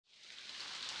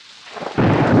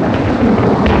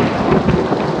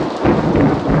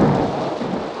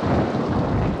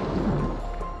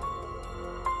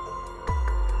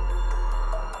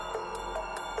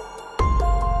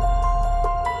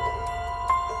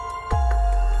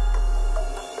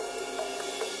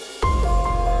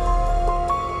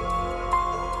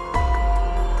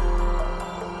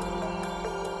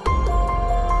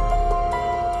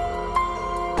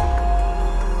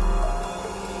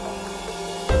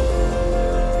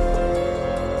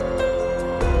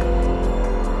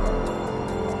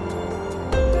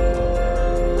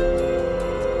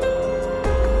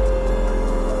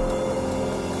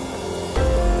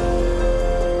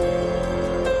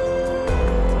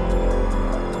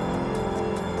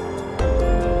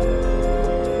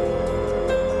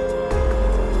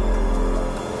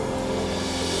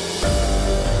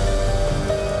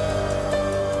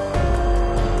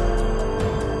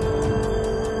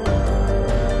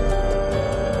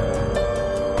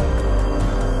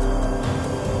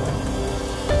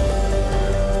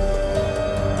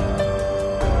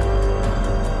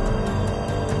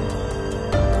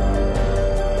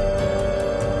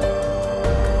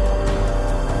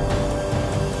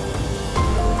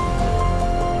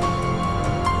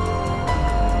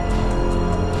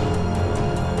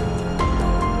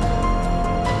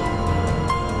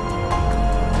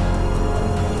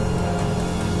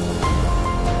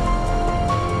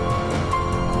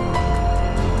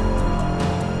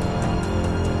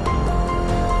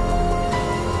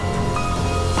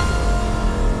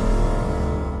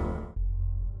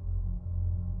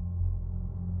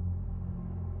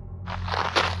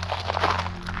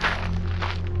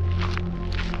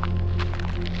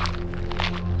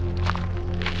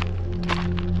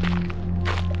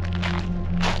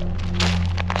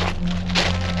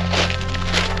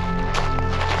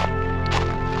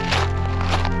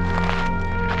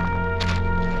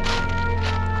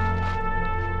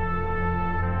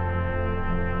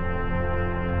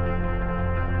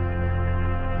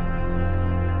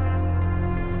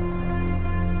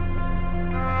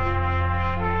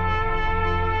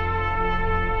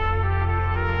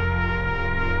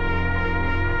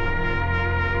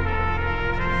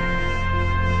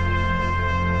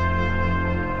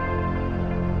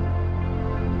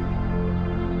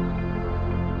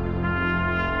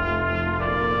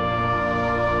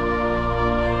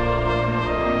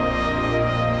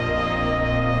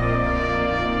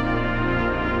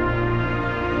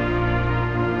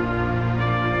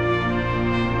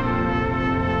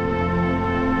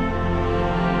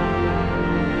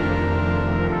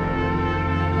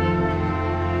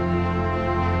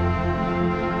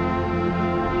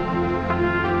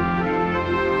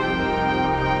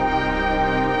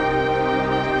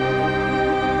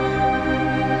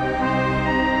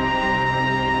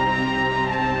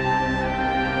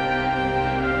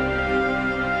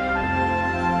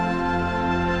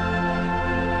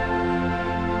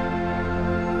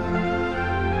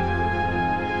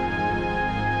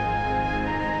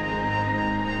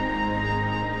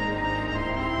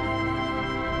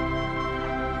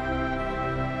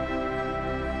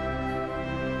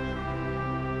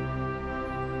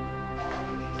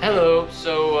Hello.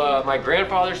 So my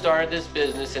grandfather started this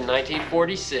business in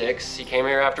 1946. He came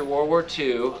here after World War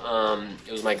II.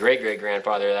 It was my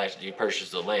great-great-grandfather that actually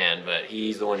purchased the land, but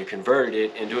he's the one who converted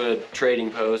it into a trading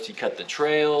post. He cut the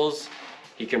trails.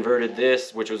 He converted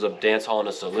this, which was a dance hall and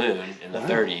a saloon in the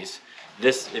 30s.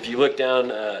 This, if you look down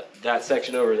that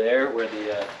section over there where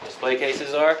the display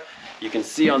cases are, you can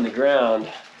see on the ground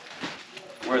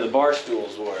where the bar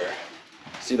stools were.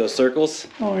 See those circles?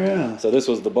 Oh yeah. So this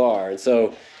was the bar, and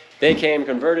so they came,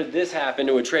 converted this half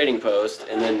into a trading post,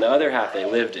 and then the other half they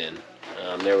lived in.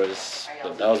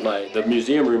 The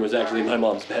museum room was actually my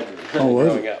mom's bedroom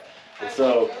growing up. And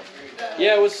so,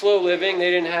 yeah, it was slow living. They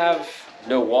didn't have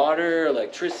no water,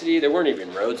 electricity. There weren't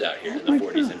even roads out here in the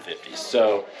 40s and 50s.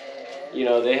 So, you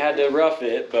know, they had to rough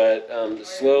it, but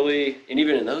slowly, and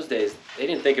even in those days, they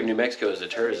didn't think of New Mexico as a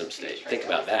tourism state. Think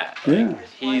about that. Yeah.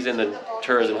 He's in the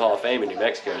Tourism Hall of Fame in New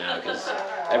Mexico now because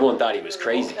everyone thought he was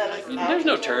crazy. Like, there's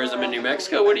no tourism in New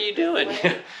Mexico. What are you doing?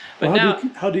 But well, now,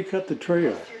 how do you cut the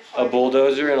trail? a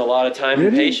bulldozer and a lot of time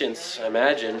and Really? patience, I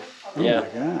imagine. Oh Yeah. my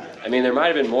God. I mean, there might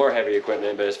have been more heavy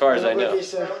equipment, but as far as I know.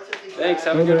 Thanks.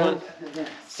 Have a good one.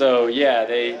 So yeah,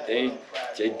 they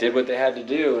did what they had to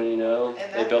do, and you know,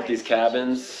 they built these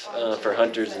cabins for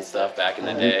hunters and stuff back in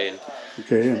the day. And,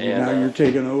 Okay, and now you're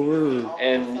taking over? Or?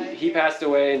 and he passed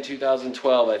away in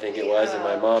 2012, I think it was, and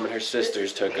my mom and her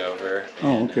sisters took over.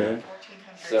 Oh, okay.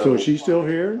 So So she's still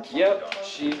here? Yep,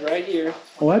 she's right here.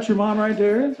 Oh, that's your mom right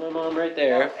there? That's my mom right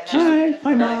there.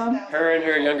 Hi Mom. Her and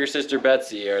her younger sister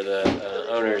Betsy are the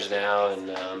owners now,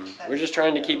 and we're just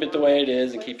trying to keep it the way it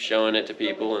is and keep showing it to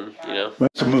people, and you know.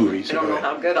 That's a movie. I don't know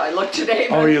how good I look today.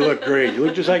 Oh, you look great. You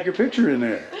look just like your picture in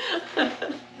there.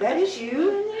 That is you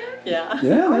in there? Yeah.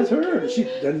 Yeah, that's her. She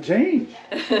doesn't change.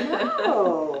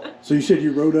 Oh. So you said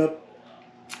you rode up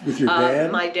with your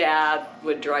dad? My dad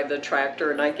would drive the tractor,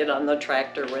 and I'd get on the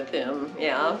tractor with him.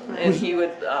 Yeah, and he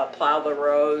would plow the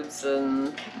roads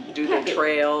and do the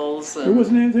trails. And There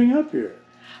wasn't anything up here.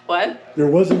 what? There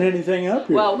wasn't anything up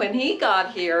here. Well, when he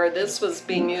got here, this was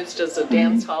being used as a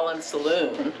dance hall and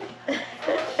saloon.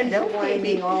 No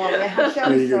blaming all of that.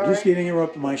 I'm There you go. Just sorry. getting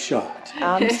interrupted my shot.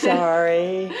 I'm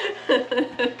sorry.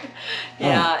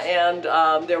 Yeah,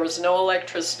 and there was no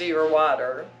electricity or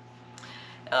water.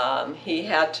 He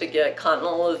had to get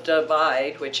Continental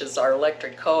Divide, which is our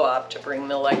electric co-op, to bring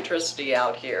the electricity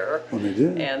out here. Well, they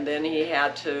did. And then he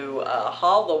had to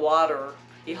haul the water.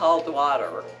 He hauled the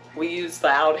water. We used the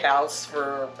outhouse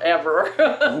forever.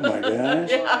 Oh my gosh.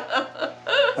 Yeah.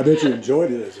 I bet you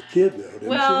enjoyed it as a kid though, didn't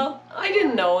Well, I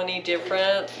didn't know any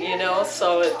different, you know,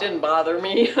 so it didn't bother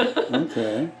me. you?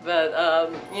 Okay.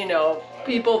 But, you know,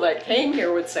 people that came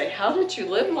here would say, how did you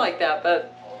live like that?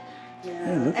 But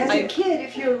Yeah, look As at a kid,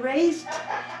 if you're raised,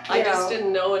 I just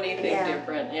didn't know anything Yeah.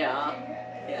 different, yeah.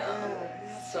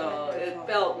 So it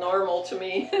felt normal to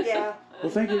me. Yeah.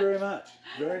 Well, thank you very much.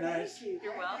 Very nice.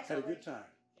 You're welcome. Had a good time.